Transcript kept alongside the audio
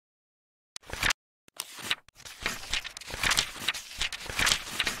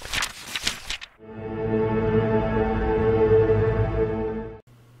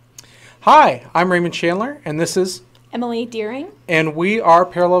Hi, I'm Raymond Chandler, and this is Emily Deering. And we are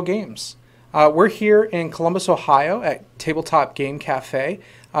Parallel Games. We're here in Columbus, Ohio at Tabletop Game Cafe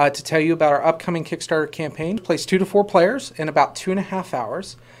to tell you about our upcoming Kickstarter campaign. It plays 2 to 4 players in about 2.5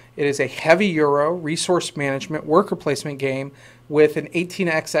 hours. It is a heavy Euro resource management worker placement game with an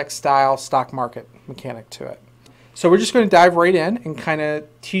 18xx style stock market mechanic to it. So we're just going to dive right in and kind of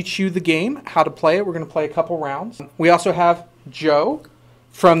teach you the game, how to play it. We're going to play a couple rounds. We also have Joe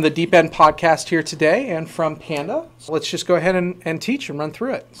from the Deepend Podcast here today and from Panda. So let's just go ahead and teach and run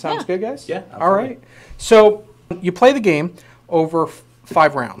through it. Sounds good, guys? Yeah, absolutely. All right. So you play the game over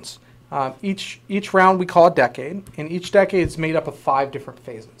 5 rounds. Each round we call a decade, and each decade is made up of 5 different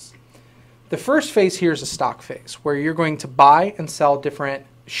phases. The first phase here is a stock phase, where you're going to buy and sell different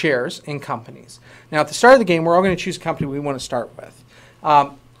shares in companies. Now, at the start of the game, we're all going to choose a company we want to start with.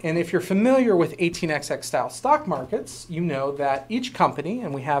 And if you're familiar with 18xx style stock markets, you know that each company,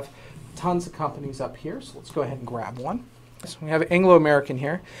 and we have tons of companies up here, so let's go ahead and grab one. So we have Anglo-American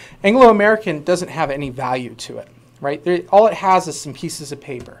here. Anglo-American doesn't have any value to it, right? All it has is some pieces of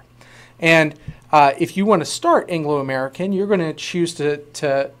paper. And if you want to start Anglo-American, you're going to choose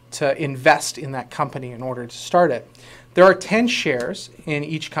to invest in that company in order to start it. There are 10 shares in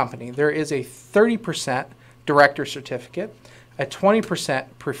each company. There is a 30% director certificate, a 20%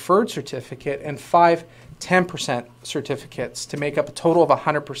 preferred certificate, and 5 10% certificates to make up a total of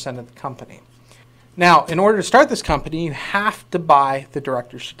 100% of the company. Now, in order to start this company, you have to buy the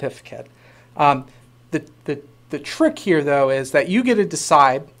director certificate. The trick here, though, is that you get to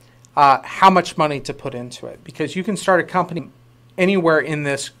decide how much money to put into it, because you can start a company anywhere in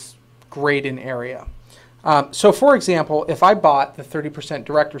this grade-in area. So, for example, if I bought the 30%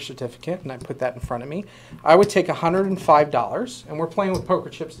 director certificate, and I put that in front of me, I would take $105, and we're playing with poker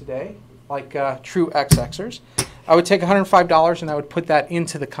chips today, like true XXers. I would take $105 and I would put that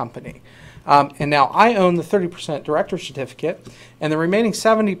into the company. And now I own the 30% director certificate, and the remaining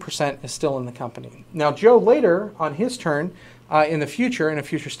 70% is still in the company. Now, Joe later on his turn in a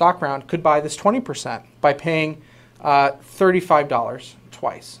future stock round, could buy this 20% by paying $35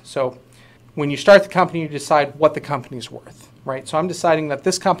 twice. So when you start the company, you decide what the company's worth, right? So I'm deciding that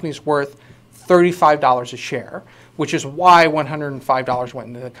this company's worth $35 a share, which is why $105 went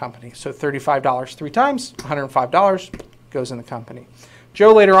into the company. So $35 3 times, $105 goes in the company.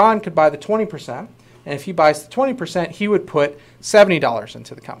 Joe later on could buy the 20%, and if he buys the 20%, he would put $70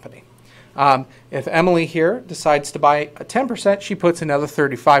 into the company. If Emily here decides to buy a 10%, she puts another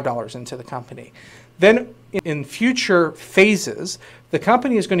 $35 into the company. Then in future phases, the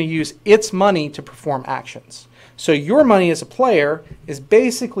company is going to use its money to perform actions. So your money as a player is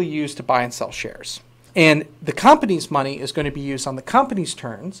basically used to buy and sell shares. And the company's money is going to be used on the company's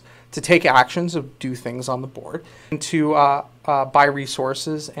turns to take actions of do things on the board and to buy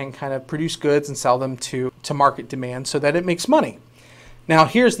resources and kind of produce goods and sell them to market demand so that it makes money. Now,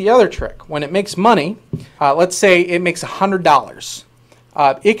 here's the other trick. When it makes money, let's say it makes $100.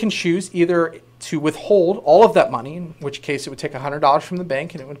 It can choose either to withhold all of that money, in which case it would take $100 from the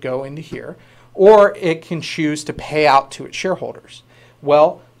bank and it would go into here, or it can choose to pay out to its shareholders.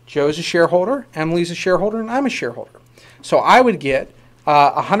 Well, Joe's a shareholder, Emily's a shareholder, and I'm a shareholder. So I would get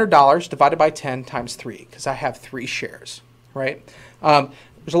 $100 divided by 10 times 3, because I have 3 shares, right?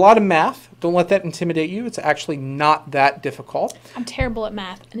 There's a lot of math. Don't let that intimidate you. It's actually not that difficult. I'm terrible at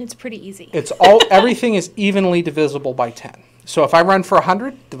math, and it's pretty easy. Everything is evenly divisible by 10. So if I run for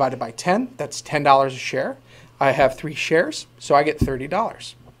 100 divided by 10, that's $10 a share. I have 3 shares, so I get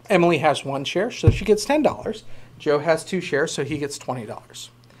 $30. Emily has 1 share, so she gets $10. Joe has 2 shares, so he gets $20.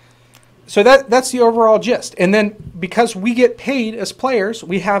 So that's the overall gist. And then because we get paid as players,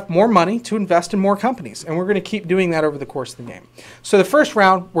 we have more money to invest in more companies, and we're going to keep doing that over the course of the game. So the first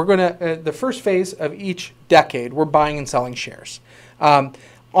round, the first phase of each decade, we're buying and selling shares.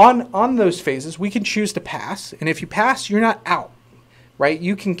 On those phases, we can choose to pass, and if you pass, you're not out, right?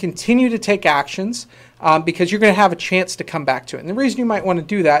 You can continue to take actions because you're going to have a chance to come back to it. And the reason you might want to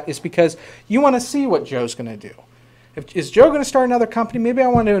do that is because you want to see what Joe's going to do. Is Joe going to start another company? Maybe I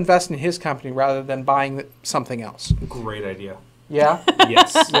want to invest in his company rather than buying something else. Great idea. Yeah?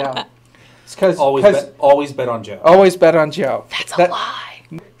 Yes. Yeah. It's always bet on Joe. Always bet on Joe. That's a lie.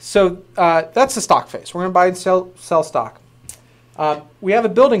 So that's the stock phase. We're going to buy and sell stock. We have a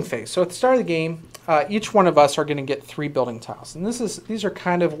building phase. So at the start of the game, each one of us are going to get 3 building tiles. And these are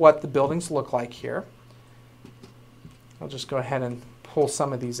kind of what the buildings look like here. I'll just go ahead and pull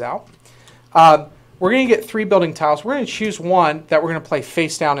some of these out. We're going to get 3 building tiles. We're going to choose one that we're going to play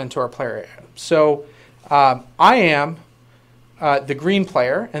face down into our player area. So I am the green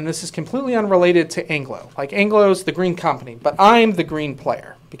player, and this is completely unrelated to Anglo. Like Anglo's the green company, but I'm the green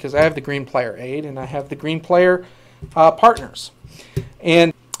player. because I have the green player aid and I have the green player partners.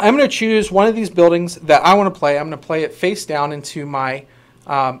 And I'm going to choose one of these buildings that I want to play. I'm going to play it face down into my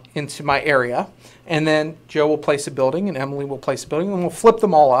area. And then Joe will place a building and Emily will place a building, and we'll flip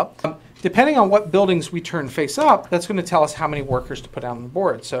them all up. Depending on what buildings we turn face up, that's going to tell us how many workers to put on the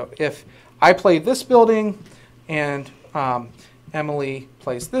board. So if I play this building and Emily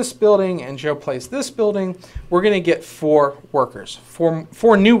plays this building and Joe plays this building, we're going to get 4 workers.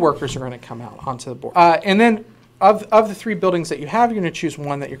 Four new workers are going to come out onto the board. And then of the 3 buildings that you have, you're going to choose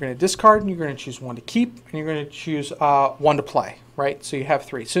one that you're going to discard, and you're going to choose one to keep, and you're going to choose one to play, right? So you have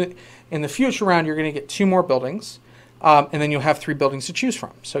 3. So in the future round, you're going to get 2 more buildings, and then you'll have 3 buildings to choose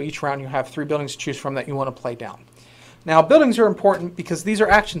from. So each round, you'll have 3 buildings to choose from that you want to play down. Now, buildings are important because these are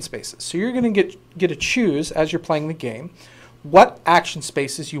action spaces. So you're going to get to choose, as you're playing the game, what action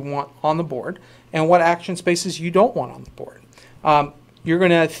spaces you want on the board and what action spaces you don't want on the board. You're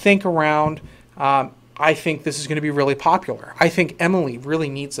going to think around, I think this is going to be really popular. I think Emily really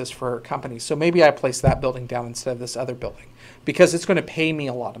needs this for her company, so maybe I place that building down instead of this other building because it's going to pay me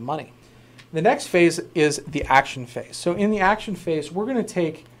a lot of money. The next phase is the action phase. So in the action phase, we're going to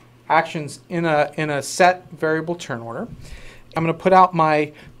take actions in a set variable turn order. I'm going to put out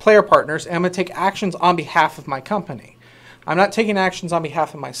my player partners, and I'm going to take actions on behalf of my company. I'm not taking actions on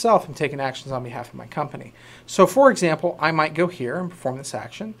behalf of myself, I'm taking actions on behalf of my company. So for example, I might go here and perform this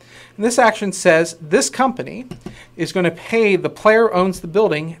action. And this action says this company is going to pay the player who owns the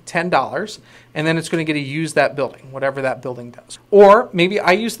building $10, and then it's going to get to use that building, whatever that building does. Or maybe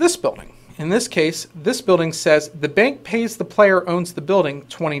I use this building. In this case, this building says the bank pays the player who owns the building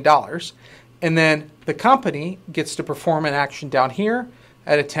 $20, and then the company gets to perform an action down here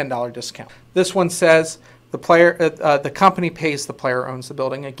at a $10 discount. This one says the company pays the player who owns the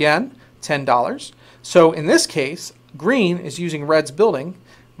building, again, $10. So in this case, green is using red's building.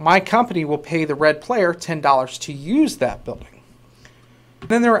 My company will pay the red player $10 to use that building.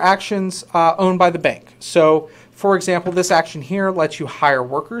 Then there are actions owned by the bank. So for example, this action here lets you hire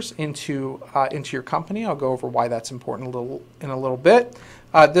workers into your company. I'll go over why that's important in a little bit.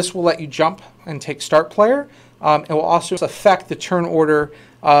 This will let you jump and take start player. It will also affect the turn order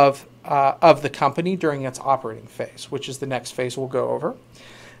of the company during its operating phase, which is the next phase we'll go over.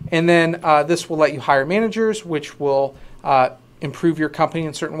 And then this will let you hire managers, which will improve your company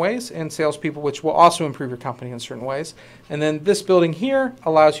in certain ways, and salespeople, which will also improve your company in certain ways. And then this building here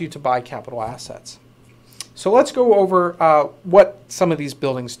allows you to buy capital assets. So let's go over what some of these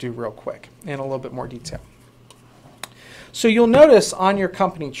buildings do real quick in a little bit more detail. So you'll notice on your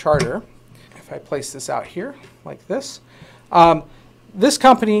company charter, if I place this out here like this, this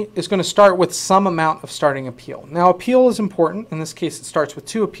company is going to start with some amount of starting appeal. Now, appeal is important. In this case, it starts with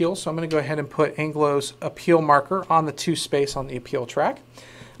 2 appeals. So I'm going to go ahead and put Anglo's appeal marker on the 2 space on the appeal track.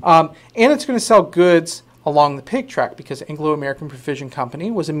 And it's going to sell goods along the pig track because Anglo-American Provision Company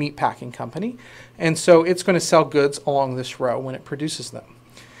was a meat packing company. And so it's going to sell goods along this row when it produces them.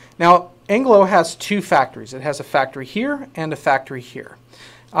 Now, Anglo has 2 factories. It has a factory here and a factory here.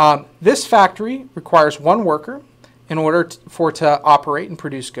 This factory requires 1 worker in order for it to operate and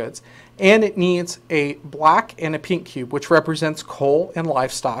produce goods. And it needs a black and a pink cube, which represents coal and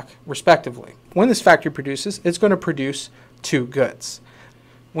livestock, respectively. When this factory produces, it's going to produce 2 goods.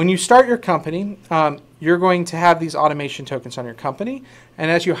 When you start your company, you're going to have these automation tokens on your company.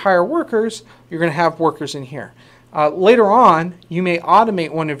 And as you hire workers, you're going to have workers in here. Later on, you may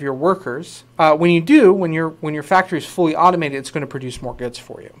automate one of your workers. When you do, when your factory is fully automated, it's going to produce more goods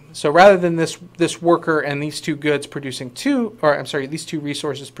for you. So rather than this worker and these 2 goods producing these 2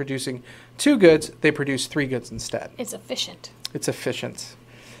 resources producing 2 goods, they produce 3 goods instead. It's efficient. It's efficient.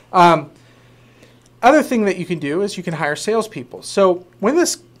 Other thing that you can do is you can hire salespeople. So when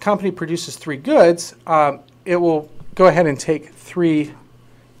this company produces 3 goods, it will go ahead and take 3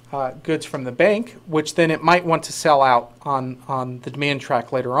 goods from the bank, which then it might want to sell out on the demand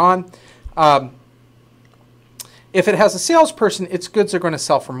track later on. If it has a salesperson, its goods are going to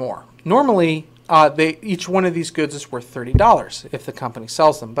sell for more. Normally, each one of these goods is worth $30 if the company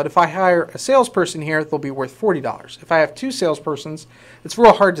sells them. But if I hire a salesperson here, they'll be worth $40. If I have 2 salespersons, it's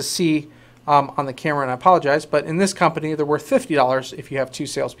real hard to see on the camera, and I apologize, but in this company, they're worth $50 if you have 2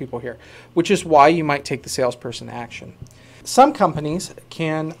 salespeople here, which is why you might take the salesperson action. Some companies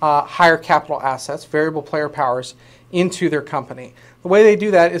can hire capital assets, variable player powers, into their company. The way they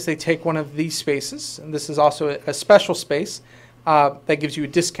do that is they take one of these spaces, and this is also a special space that gives you a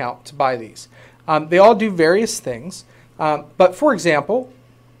discount to buy these. They all do various things, but for example,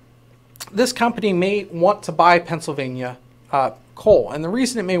 this company may want to buy Pennsylvania coal, and the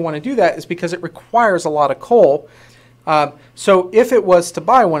reason it may want to do that is because it requires a lot of coal So if it was to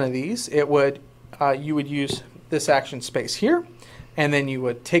buy one of these, it would you would use this action space here, and then you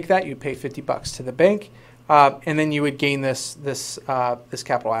would take that, you'd pay $50 to the bank, and then you would gain this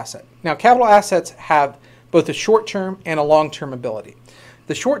capital asset. Now, capital assets have both a short-term and a long-term ability.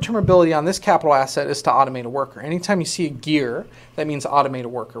 The short-term ability on this capital asset is to automate a worker. Anytime you see a gear, that means automate a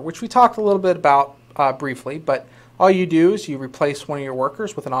worker, which we talked a little bit about briefly, but all you do is you replace one of your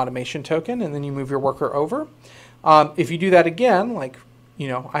workers with an automation token, and then you move your worker over. If you do that again, like,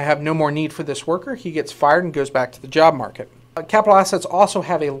 I have no more need for this worker, he gets fired and goes back to the job market. Capital assets also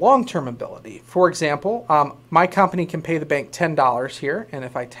have a long-term ability. For example, my company can pay the bank $10 here, and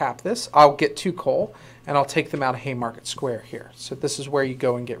if I tap this, I'll get 2 coal, and I'll take them out of Haymarket Square here. So this is where you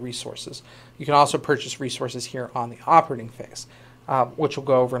go and get resources. You can also purchase resources here on the operating phase, which we'll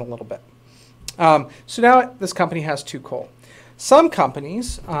go over in a little bit. So now this company has 2 coal. Some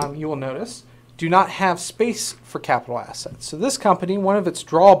companies, you will notice, do not have space for capital assets. So this company, one of its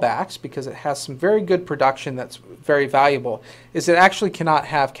drawbacks, because it has some very good production that's very valuable, is it actually cannot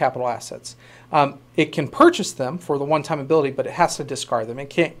have capital assets. It can purchase them for the one-time ability, but it has to discard them.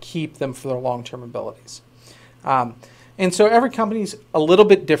 It can't keep them for their long-term abilities. And so every company's a little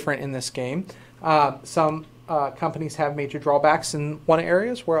bit different in this game. Some companies have major drawbacks in one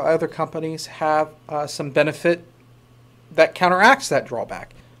areas, where other companies have some benefit that counteracts that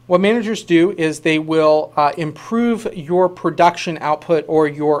drawback. What managers do is they will improve your production output or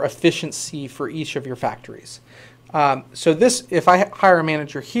your efficiency for each of your factories. So this, if I hire a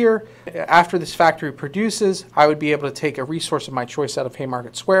manager here, after this factory produces, I would be able to take a resource of my choice out of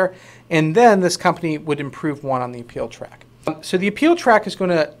Haymarket Square, and then this company would improve one on the appeal track. So the appeal track is going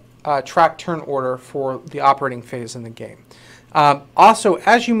to track turn order for the operating phase in the game. Also,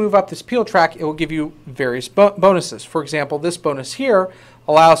 as you move up this appeal track, it will give you various bonuses. For example, this bonus here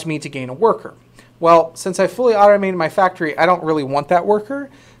allows me to gain a worker. Well, since I fully automated my factory, I don't really want that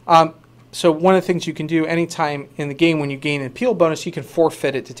worker. So one of the things you can do anytime in the game when you gain an appeal bonus, you can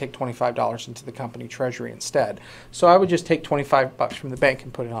forfeit it to take $25 into the company treasury instead. So I would just take $25 from the bank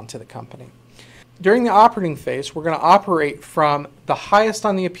and put it onto the company. During the operating phase, we're going to operate from the highest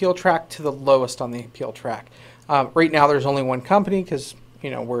on the appeal track to the lowest on the appeal track. Right now there's only one company because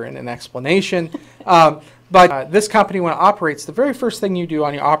we're in an explanation. But this company, when it operates, the very first thing you do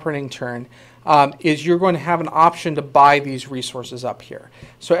on your operating turn is you're going to have an option to buy these resources up here.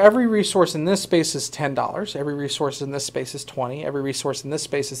 So every resource in this space is $10. Every resource in this space is $20. Every resource in this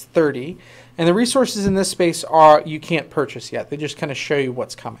space is $30. And the resources in this space you can't purchase yet. They just kind of show you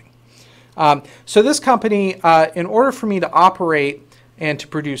what's coming. So this company, in order for me to operate and to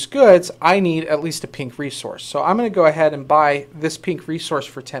produce goods, I need at least a pink resource. So I'm going to go ahead and buy this pink resource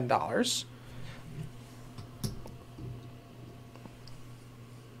for $10.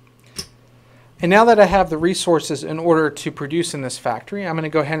 And now that I have the resources in order to produce in this factory, I'm going to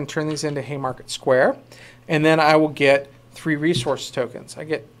go ahead and turn these into Haymarket Square. And then I will get 3 resource tokens. I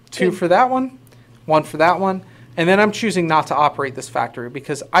get 2 for that one, 1 for that one. And then I'm choosing not to operate this factory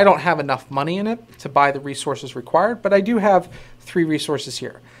because I don't have enough money in it to buy the resources required, but I do have 3 resources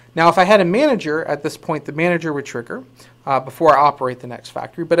here. Now, if I had a manager at this point, the manager would trigger before I operate the next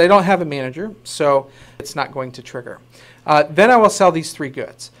factory, but I don't have a manager, so it's not going to trigger. Then I will sell these 3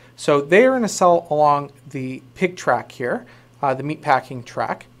 goods. So they are going to sell along the pig track here, the meat packing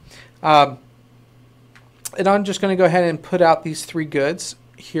track. And I'm just going to go ahead and put out these 3 goods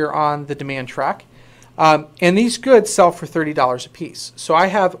here on the demand track. And these goods sell for $30 a piece. So I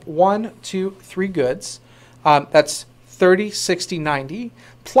have 1, 2, 3 goods. That's 30, 60, 90.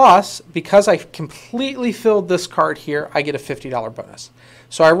 Plus, because I completely filled this card here, I get a $50 bonus.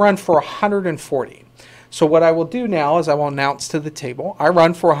 So I run for 140. So what I will do now is I will announce to the table, I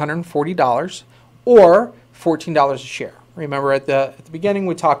run for $140 or $14 a share. Remember at the beginning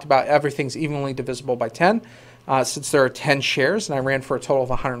we talked about everything's evenly divisible by 10. Since there are 10 shares and I ran for a total of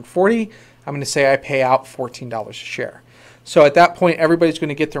 140, I'm going to say I pay out $14 a share. So at that point, everybody's going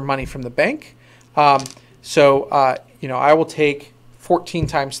to get their money from the bank. I will take 14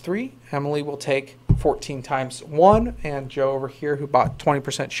 times 3. Emily will take 14 times 1. And Joe over here, who bought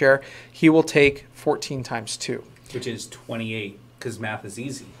 20% share, he will take 14 times 2. Which is 28, because math is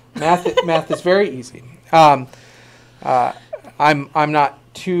easy. Math is very easy. I'm not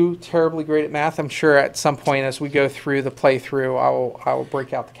too terribly great at math. I'm sure at some point as we go through the playthrough, I will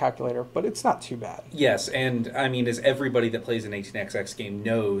break out the calculator, but it's not too bad. Yes, and I mean, as everybody that plays an 18xx game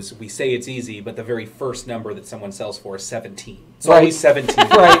knows, we say it's easy, but the very first number that someone sells for is 17. It's always 17.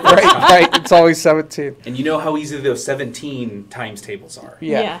 Right. It's always 17. And you know how easy those 17 times tables are.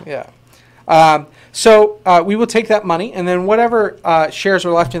 Yeah. We will take that money, and then whatever shares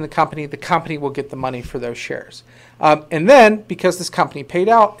are left in the company will get the money for those shares. And then, because this company paid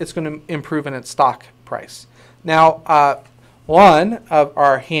out, it's going to improve in its stock price. Now, one of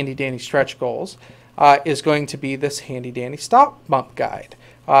our handy-dandy stretch goals is going to be this handy-dandy stock bump guide,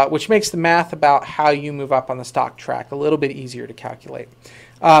 which makes the math about how you move up on the stock track a little bit easier to calculate.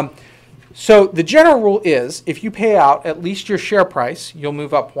 So the general rule is if you pay out at least your share price, you'll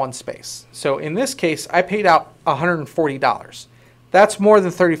move up one space. So in this case, I paid out $140. That's more than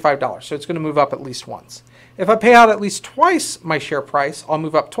 $35, so it's going to move up at least once. If I pay out at least twice my share price, I'll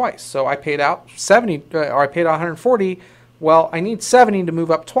move up twice. So I paid out 70, or I paid out 140. Well, I need 70 to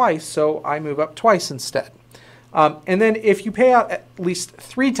move up twice, so I move up twice instead. And then if you pay out at least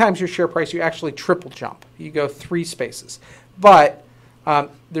 3 times your share price, you actually triple jump. You go 3 spaces. But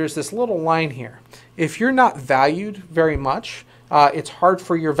there's this little line here. If you're not valued very much, it's hard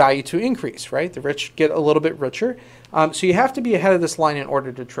for your value to increase, right? The rich get a little bit richer. So you have to be ahead of this line in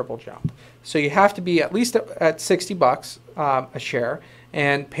order to triple jump. So you have to be at least at $60 a share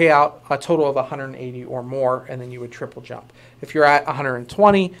and pay out a total of 180 or more, and then you would triple jump. If you're at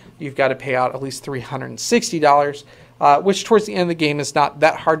 120, you've got to pay out at least $360, which towards the end of the game is not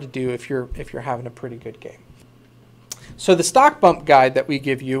that hard to do if you're having a pretty good game. So the stock bump guide that we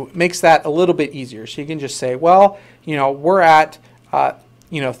give you makes that a little bit easier. So you can just say, well, we're at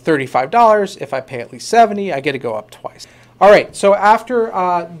 $35. If I pay at least 70, I get to go up twice. All right, so after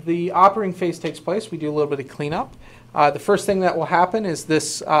the operating phase takes place, we do a little bit of cleanup. The first thing that will happen is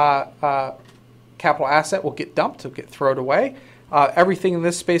this capital asset will get dumped, it'll get thrown away. Everything in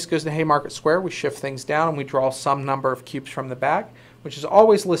this space goes to Haymarket Square. We shift things down and we draw some number of cubes from the bag, which is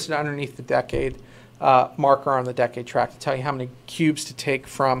always listed underneath the decade marker on the decade track to tell you how many cubes to take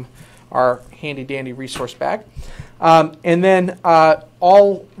from our handy-dandy resource bag. And then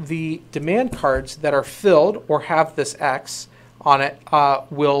all the demand cards that are filled or have this X on it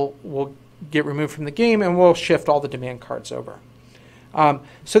will get removed from the game, and we'll shift all the demand cards over.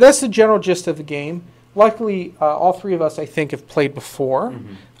 So that's the general gist of the game. Luckily, all 3 of us, I think, have played before.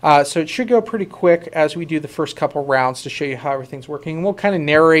 Mm-hmm. So it should go pretty quick as we do the first couple rounds to show you how everything's working. And we'll kind of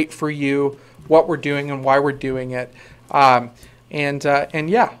narrate for you what we're doing and why we're doing it. And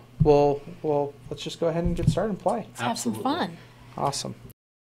yeah, let's just go ahead and get started and play. Let's have some fun. Awesome.